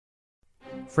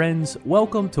Friends,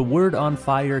 welcome to Word on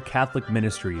Fire Catholic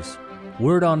Ministries.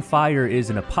 Word on Fire is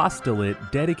an apostolate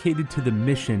dedicated to the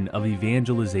mission of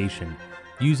evangelization,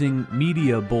 using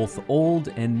media both old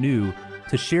and new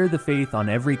to share the faith on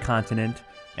every continent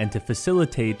and to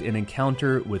facilitate an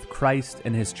encounter with Christ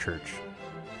and His Church.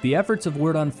 The efforts of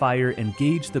Word on Fire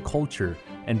engage the culture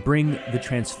and bring the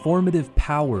transformative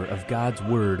power of God's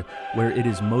Word where it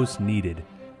is most needed.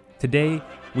 Today,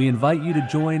 we invite you to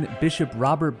join Bishop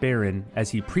Robert Barron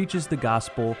as he preaches the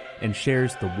gospel and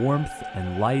shares the warmth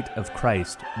and light of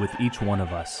Christ with each one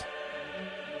of us.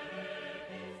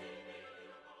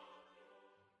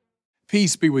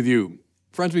 Peace be with you.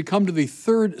 Friends, we come to the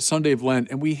third Sunday of Lent,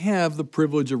 and we have the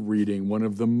privilege of reading one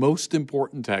of the most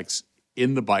important texts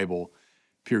in the Bible,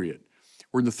 period.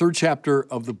 We're in the third chapter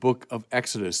of the book of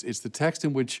Exodus. It's the text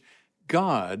in which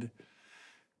God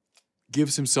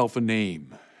gives himself a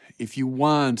name. If you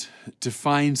want,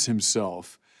 defines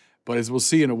himself, but as we'll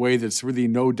see in a way that's really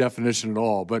no definition at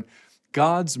all, but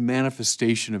God's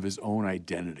manifestation of his own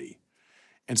identity.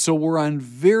 And so we're on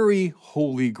very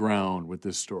holy ground with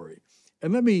this story.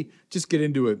 And let me just get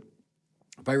into it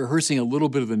by rehearsing a little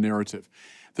bit of the narrative.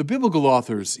 The biblical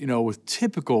authors, with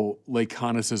typical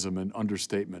laconicism and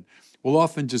understatement, will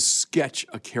often just sketch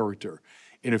a character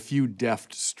in a few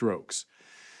deft strokes.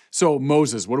 So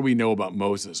Moses, what do we know about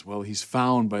Moses? Well, he's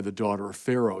found by the daughter of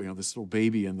Pharaoh, this little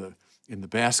baby in the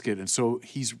basket. And so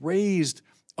he's raised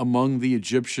among the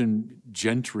Egyptian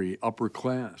gentry, upper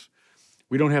class.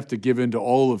 We don't have to give in to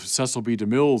all of Cecil B.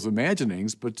 DeMille's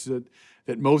imaginings, but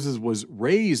that Moses was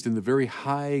raised in the very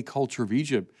high culture of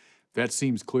Egypt, that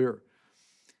seems clear.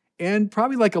 And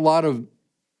probably like a lot of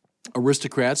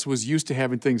aristocrats, was used to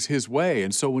having things his way.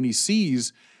 And so when he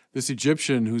sees this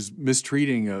Egyptian who's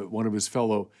mistreating one of his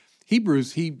fellow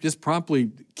Hebrews, he just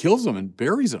promptly kills him and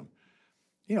buries him.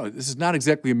 This is not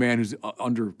exactly a man who's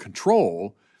under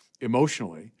control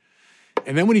emotionally.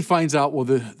 And then when he finds out,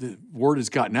 the word has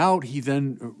gotten out, he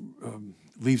then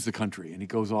leaves the country and he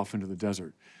goes off into the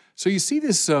desert. So you see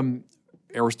this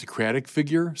aristocratic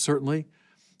figure, certainly,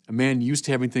 a man used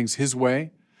to having things his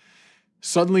way,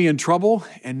 suddenly in trouble,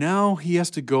 and now he has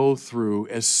to go through,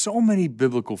 as so many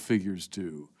biblical figures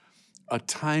do, a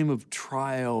time of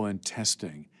trial and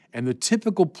testing. And the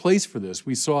typical place for this,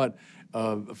 we saw it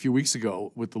a few weeks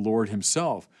ago with the Lord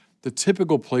himself, the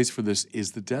typical place for this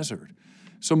is the desert.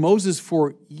 So Moses,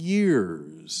 for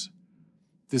years,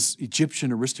 this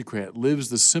Egyptian aristocrat, lives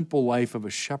the simple life of a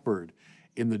shepherd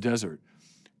in the desert.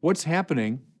 What's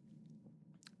happening?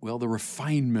 Well, the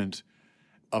refinement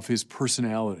of his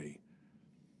personality,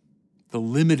 the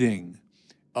limiting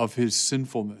of his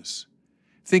sinfulness.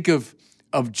 Think of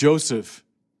Joseph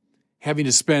having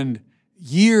to spend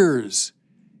years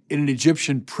in an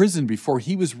Egyptian prison before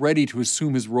he was ready to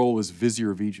assume his role as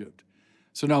vizier of Egypt.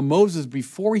 So now Moses,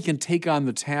 before he can take on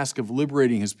the task of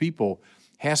liberating his people,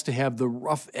 has to have the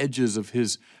rough edges of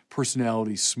his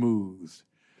personality smoothed.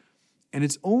 And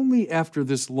it's only after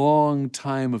this long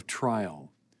time of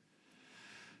trial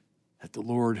that the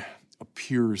Lord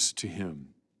appears to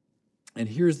him. And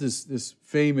here's this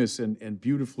famous and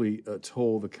beautifully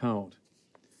told account.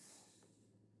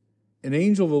 An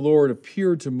angel of the Lord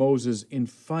appeared to Moses in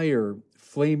fire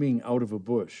flaming out of a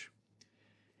bush.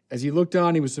 As he looked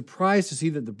on, he was surprised to see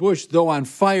that the bush, though on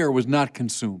fire, was not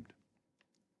consumed.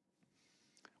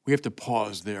 We have to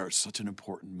pause there. It's such an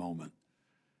important moment.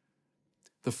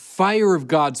 The fire of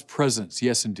God's presence,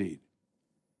 yes, indeed.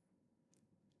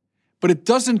 But it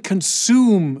doesn't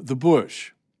consume the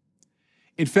bush.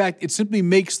 In fact, it simply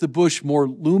makes the bush more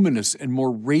luminous and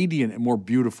more radiant and more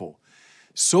beautiful.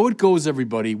 So it goes,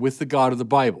 everybody, with the God of the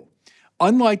Bible.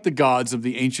 Unlike the gods of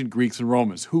the ancient Greeks and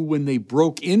Romans, who, when they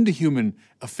broke into human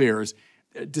affairs,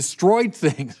 destroyed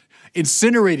things,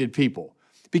 incinerated people,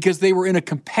 because they were in a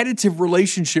competitive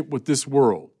relationship with this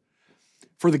world.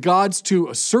 For the gods to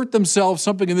assert themselves,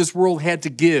 something in this world had to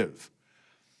give.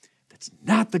 That's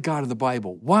not the God of the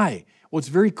Bible. Why? Well, it's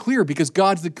very clear, because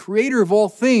God's the creator of all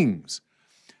things.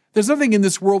 There's nothing in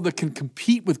this world that can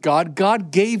compete with God.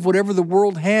 God gave whatever the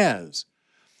world has.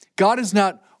 God is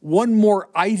not one more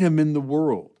item in the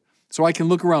world. So I can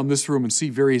look around this room and see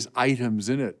various items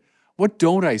in it. What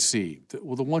don't I see?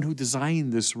 Well, the one who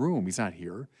designed this room, he's not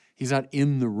here. He's not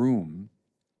in the room.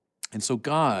 And so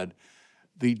God,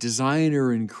 the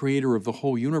designer and creator of the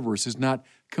whole universe, is not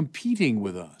competing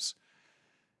with us.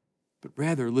 But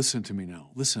rather, listen to me now.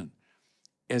 Listen.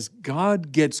 As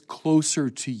God gets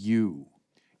closer to you,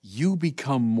 you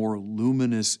become more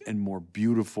luminous and more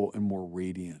beautiful and more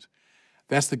radiant.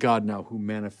 That's the God now who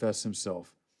manifests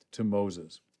himself to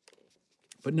Moses.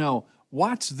 But now,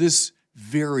 watch this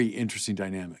very interesting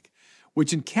dynamic,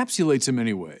 which encapsulates in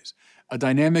many ways a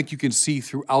dynamic you can see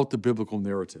throughout the biblical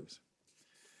narratives.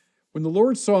 When the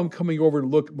Lord saw him coming over to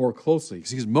look more closely,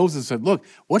 because Moses said, look,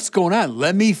 what's going on?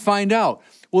 Let me find out.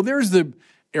 Well, there's the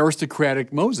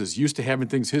aristocratic Moses, used to having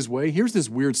things his way. Here's this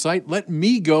weird sight. Let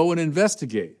me go and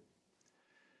investigate.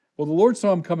 Well, the Lord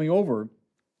saw him coming over.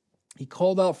 He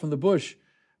called out from the bush,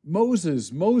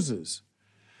 Moses, Moses.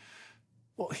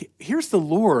 Well, here's the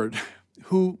Lord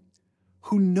who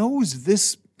knows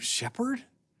this shepherd,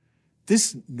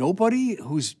 this nobody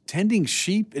who's tending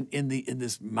sheep in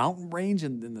this mountain range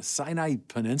and in the Sinai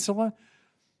Peninsula.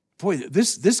 Boy,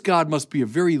 this God must be a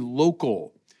very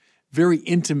local, very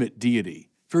intimate deity,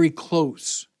 very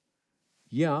close.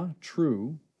 Yeah,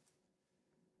 true.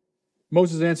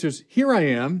 Moses answers, here I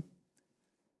am.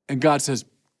 And God says,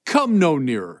 come no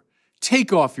nearer.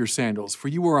 Take off your sandals, for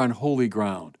you are on holy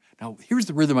ground. Now, here's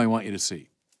the rhythm I want you to see.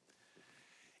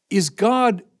 Is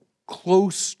God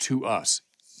close to us?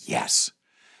 Yes.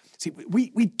 See,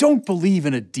 we don't believe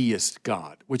in a deist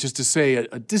God, which is to say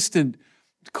a distant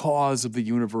cause of the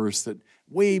universe that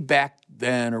way back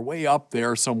then or way up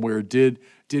there somewhere did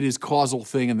his causal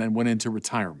thing and then went into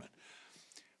retirement,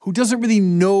 who doesn't really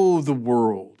know the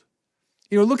world.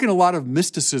 You know, look at a lot of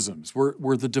mysticisms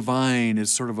where the divine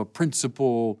is sort of a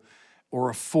principle or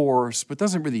a force, but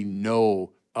doesn't really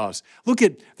know us. Look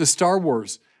at the Star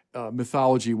Wars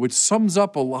mythology, which sums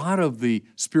up a lot of the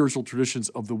spiritual traditions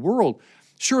of the world.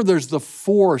 Sure, there's the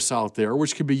force out there,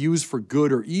 which can be used for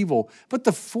good or evil, but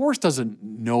the force doesn't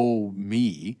know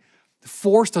me. The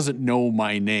force doesn't know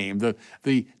my name.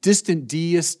 The distant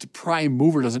deist prime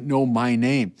mover doesn't know my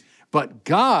name. But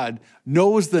God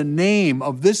knows the name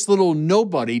of this little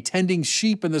nobody tending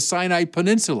sheep in the Sinai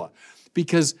Peninsula,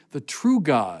 because the true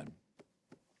God,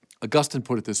 Augustine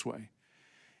put it this way,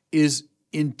 is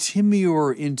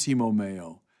intimior intimo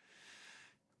meo,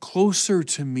 closer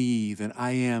to me than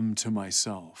I am to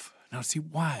myself. Now see,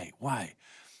 why? Why?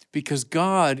 Because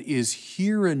God is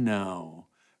here and now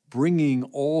bringing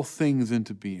all things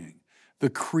into being. The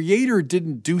Creator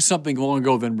didn't do something long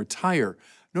ago, then retire.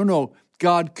 No,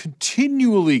 God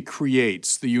continually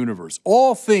creates the universe.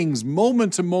 All things,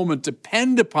 moment to moment,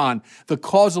 depend upon the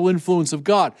causal influence of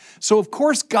God. So of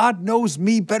course God knows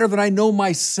me better than I know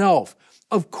myself.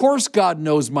 Of course God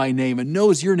knows my name and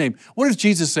knows your name. What does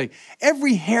Jesus say?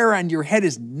 Every hair on your head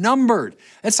is numbered.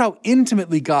 That's how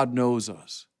intimately God knows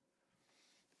us.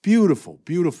 Beautiful,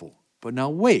 beautiful. But now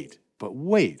wait.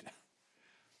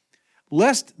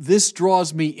 Lest this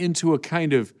draws me into a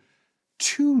kind of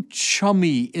too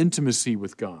chummy intimacy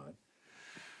with God.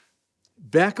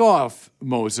 Back off,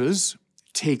 Moses.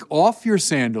 Take off your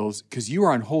sandals because you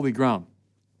are on holy ground.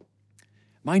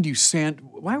 Mind you,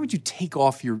 why would you take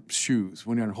off your shoes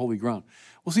when you're on holy ground?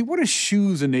 Well, see, what do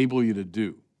shoes enable you to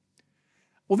do?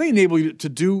 Well, they enable you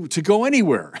to go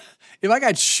anywhere. If I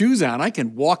got shoes on, I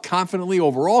can walk confidently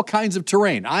over all kinds of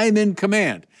terrain. I'm in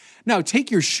command. Now, take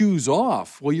your shoes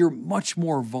off. Well, you're much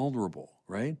more vulnerable,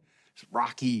 right? It's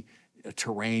rocky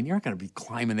terrain. You're not going to be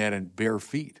climbing that in bare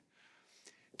feet.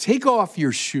 Take off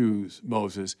your shoes,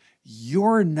 Moses.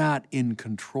 You're not in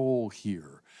control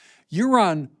here. You're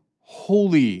on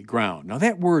holy ground. Now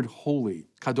that word holy,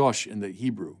 kadosh in the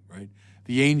Hebrew, right?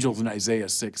 The angels in Isaiah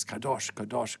 6, kadosh,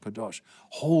 kadosh, kadosh,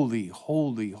 holy,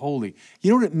 holy, holy.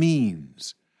 You know what it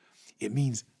means? It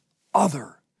means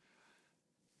other,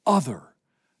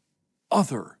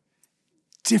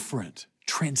 different,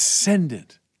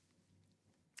 transcendent.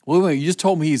 Well, wait, you just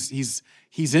told me he's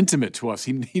intimate to us.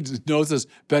 He knows us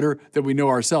better than we know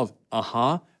ourselves.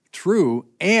 True.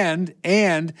 And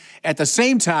at the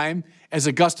same time, as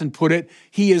Augustine put it,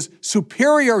 he is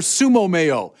superior sumo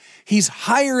meo. He's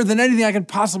higher than anything I can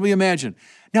possibly imagine.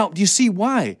 Now, do you see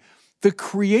why? The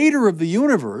creator of the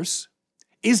universe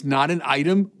is not an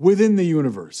item within the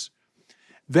universe.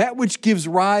 That which gives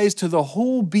rise to the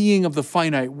whole being of the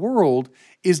finite world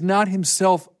is not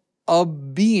himself a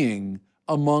being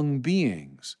among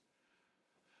beings.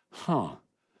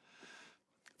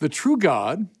 The true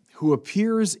God, who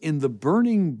appears in the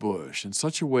burning bush in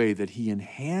such a way that he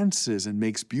enhances and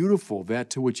makes beautiful that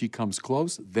to which he comes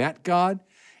close, that God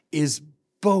is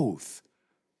both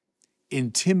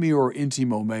intimior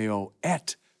intimo meo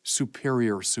et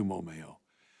superior sumo meo,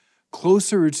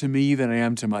 closer to me than I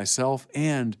am to myself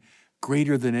and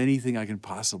greater than anything I can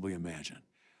possibly imagine.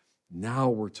 Now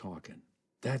we're talking.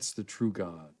 That's the true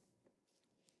God.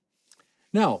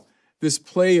 Now, this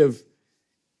play of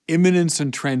immanence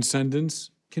and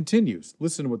transcendence continues.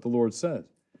 Listen to what the Lord says.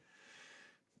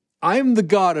 I am the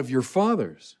God of your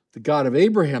fathers, the God of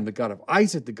Abraham, the God of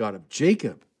Isaac, the God of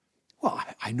Jacob. Well,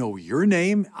 I know your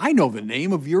name. I know the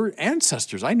name of your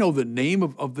ancestors. I know the name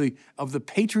of the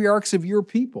patriarchs of your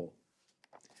people.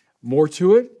 More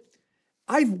to it,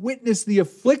 I've witnessed the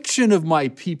affliction of my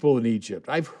people in Egypt.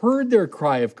 I've heard their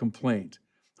cry of complaint.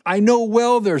 I know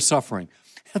well their suffering.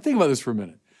 Now think about this for a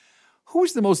minute. Who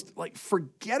was the most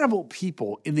forgettable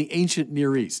people in the ancient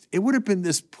Near East? It would have been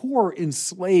this poor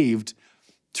enslaved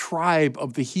tribe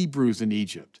of the Hebrews in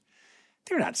Egypt.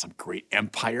 They're not some great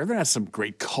empire. They're not some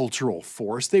great cultural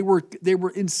force. They were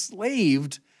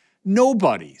enslaved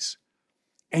nobodies.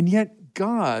 And yet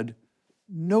God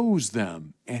knows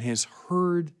them and has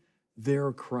heard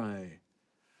their cry.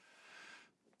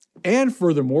 And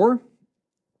furthermore,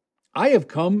 I have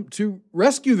come to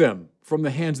rescue them from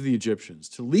the hands of the Egyptians,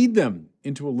 to lead them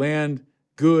into a land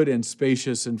good and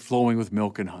spacious and flowing with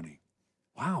milk and honey.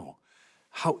 Wow,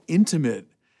 how intimate,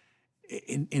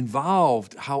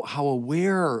 involved, how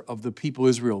aware of the people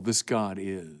Israel this God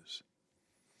is.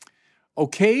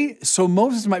 Okay, so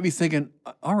Moses might be thinking,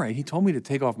 all right, he told me to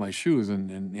take off my shoes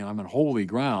and I'm on holy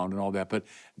ground and all that, but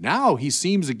now he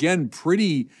seems again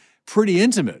pretty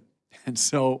intimate. And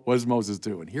so what does Moses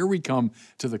do? And here we come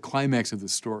to the climax of the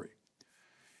story.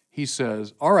 He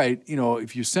says, all right,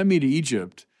 if you send me to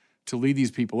Egypt to lead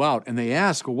these people out, and they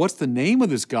ask, well, what's the name of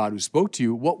this God who spoke to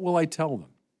you? What will I tell them?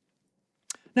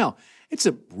 Now, it's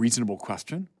a reasonable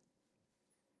question.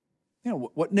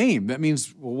 What name? That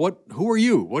means, well, who are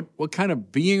you? What kind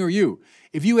of being are you?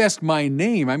 If you ask my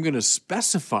name, I'm going to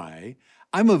specify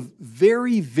I'm a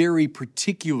very, very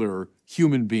particular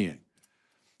human being.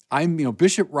 I'm,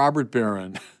 Bishop Robert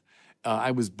Barron.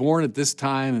 I was born at this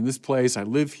time in this place. I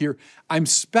live here. I'm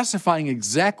specifying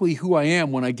exactly who I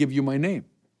am when I give you my name.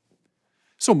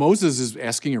 So Moses is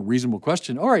asking a reasonable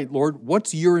question. All right, Lord,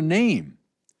 what's your name?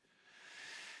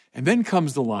 And then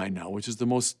comes the line now, which is the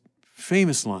most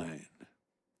famous line.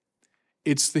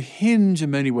 It's the hinge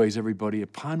in many ways, everybody,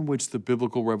 upon which the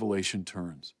biblical revelation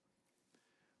turns.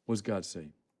 What does God say?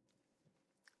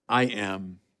 I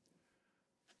am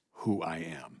who I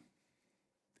am.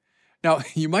 Now,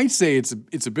 you might say it's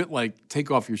a bit like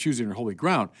take off your shoes on your holy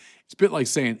ground. It's a bit like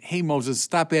saying, hey, Moses,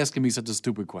 stop asking me such a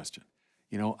stupid question.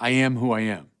 I am who I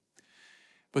am.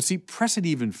 But see, press it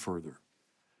even further.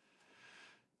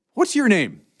 What's your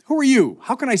name? Who are you?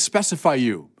 How can I specify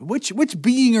you? Which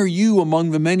being are you among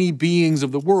the many beings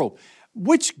of the world?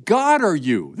 Which God are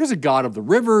you? There's a God of the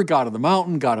river, God of the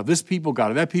mountain, God of this people, God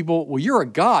of that people. Well, you're a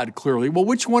God, clearly. Well,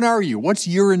 which one are you? What's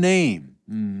your name?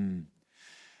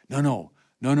 No.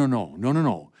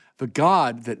 The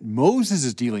God that Moses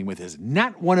is dealing with is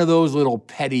not one of those little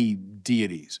petty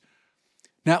deities,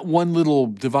 not one little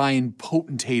divine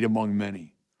potentate among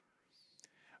many.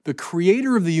 The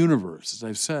creator of the universe, as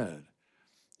I've said,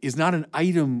 is not an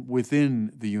item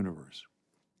within the universe.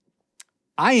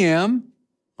 I am,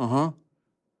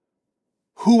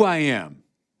 who I am.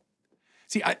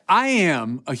 See, I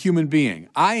am a human being.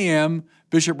 I am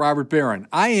Bishop Robert Barron.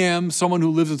 I am someone who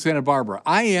lives in Santa Barbara.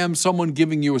 I am someone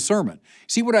giving you a sermon.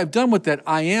 See, what I've done with that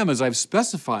I am is I've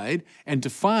specified and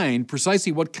defined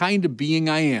precisely what kind of being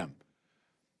I am.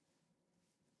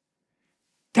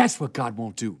 That's what God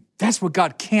won't do. That's what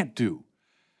God can't do.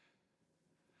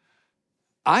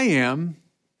 I am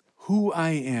who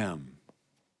I am.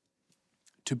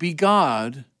 To be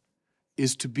God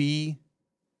is to be.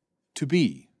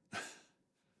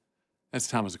 That's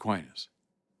Thomas Aquinas.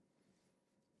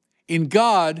 In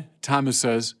God, Thomas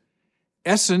says,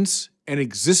 essence and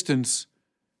existence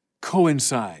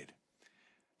coincide.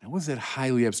 Now, what does that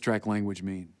highly abstract language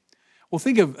mean? Well,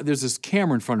 think of, there's this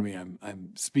camera in front of me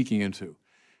I'm speaking into.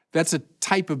 That's a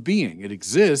type of being. It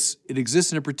exists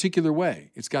in a particular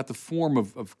way. It's got the form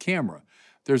of camera.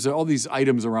 There's all these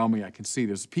items around me I can see.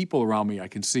 There's people around me I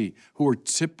can see who are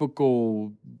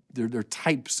typical, they're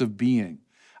types of being.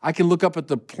 I can look up at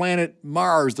the planet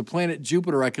Mars, the planet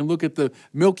Jupiter. I can look at the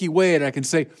Milky Way and I can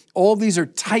say, all these are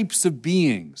types of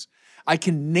beings. I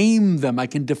can name them. I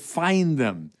can define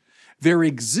them. Their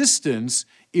existence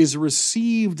is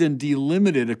received and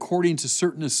delimited according to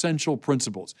certain essential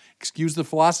principles. Excuse the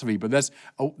philosophy, but that's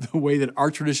the way that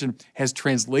our tradition has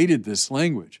translated this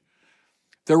language.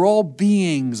 They're all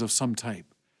beings of some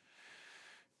type.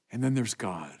 And then there's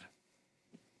God.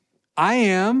 I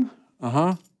am,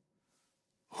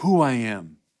 who I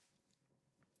am.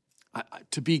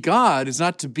 To be God is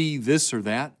not to be this or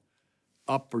that,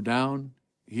 up or down,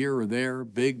 here or there,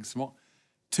 big, small.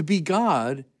 To be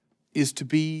God is to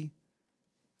be.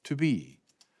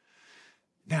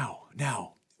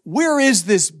 Now, where is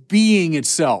this being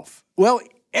itself? Well,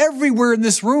 everywhere in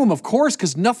this room, of course,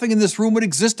 because nothing in this room would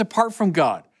exist apart from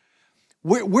God.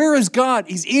 Where is God?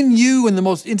 He's in you in the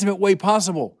most intimate way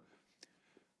possible.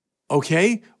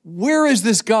 Okay, where is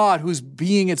this God who's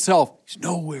being itself? He's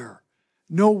nowhere,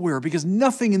 because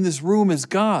nothing in this room is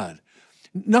God.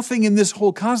 Nothing in this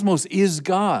whole cosmos is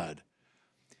God.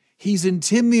 He's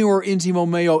intimior intimo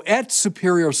meo et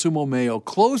superior sumo meo,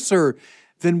 closer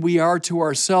than we are to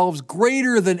ourselves,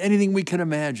 greater than anything we can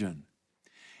imagine.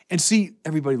 And see,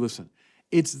 everybody listen,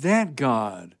 it's that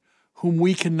God whom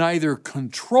we can neither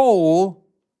control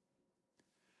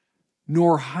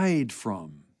nor hide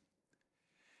from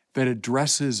that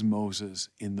addresses Moses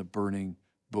in the burning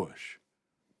bush.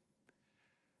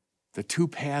 The two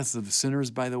paths of the sinners,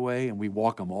 by the way, and we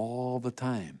walk them all the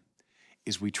time,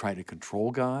 is we try to control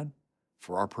God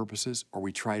for our purposes or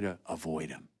we try to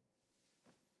avoid him.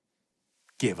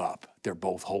 Give up. They're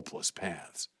both hopeless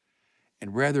paths.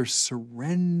 And rather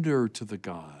surrender to the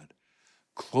God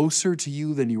closer to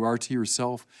you than you are to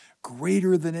yourself,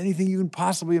 greater than anything you can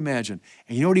possibly imagine.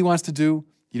 And you know what he wants to do?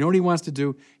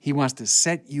 He wants to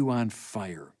set you on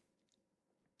fire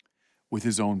with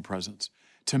his own presence,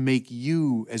 to make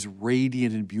you as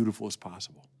radiant and beautiful as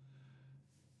possible.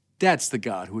 That's the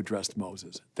God who addressed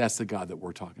Moses. That's the God that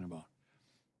we're talking about.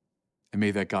 And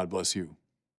may that God bless you.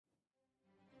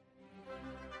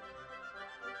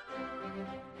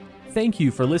 Thank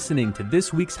you for listening to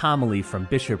this week's homily from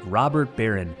Bishop Robert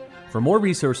Barron. For more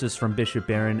resources from Bishop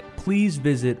Barron, please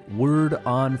visit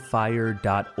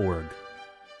wordonfire.org.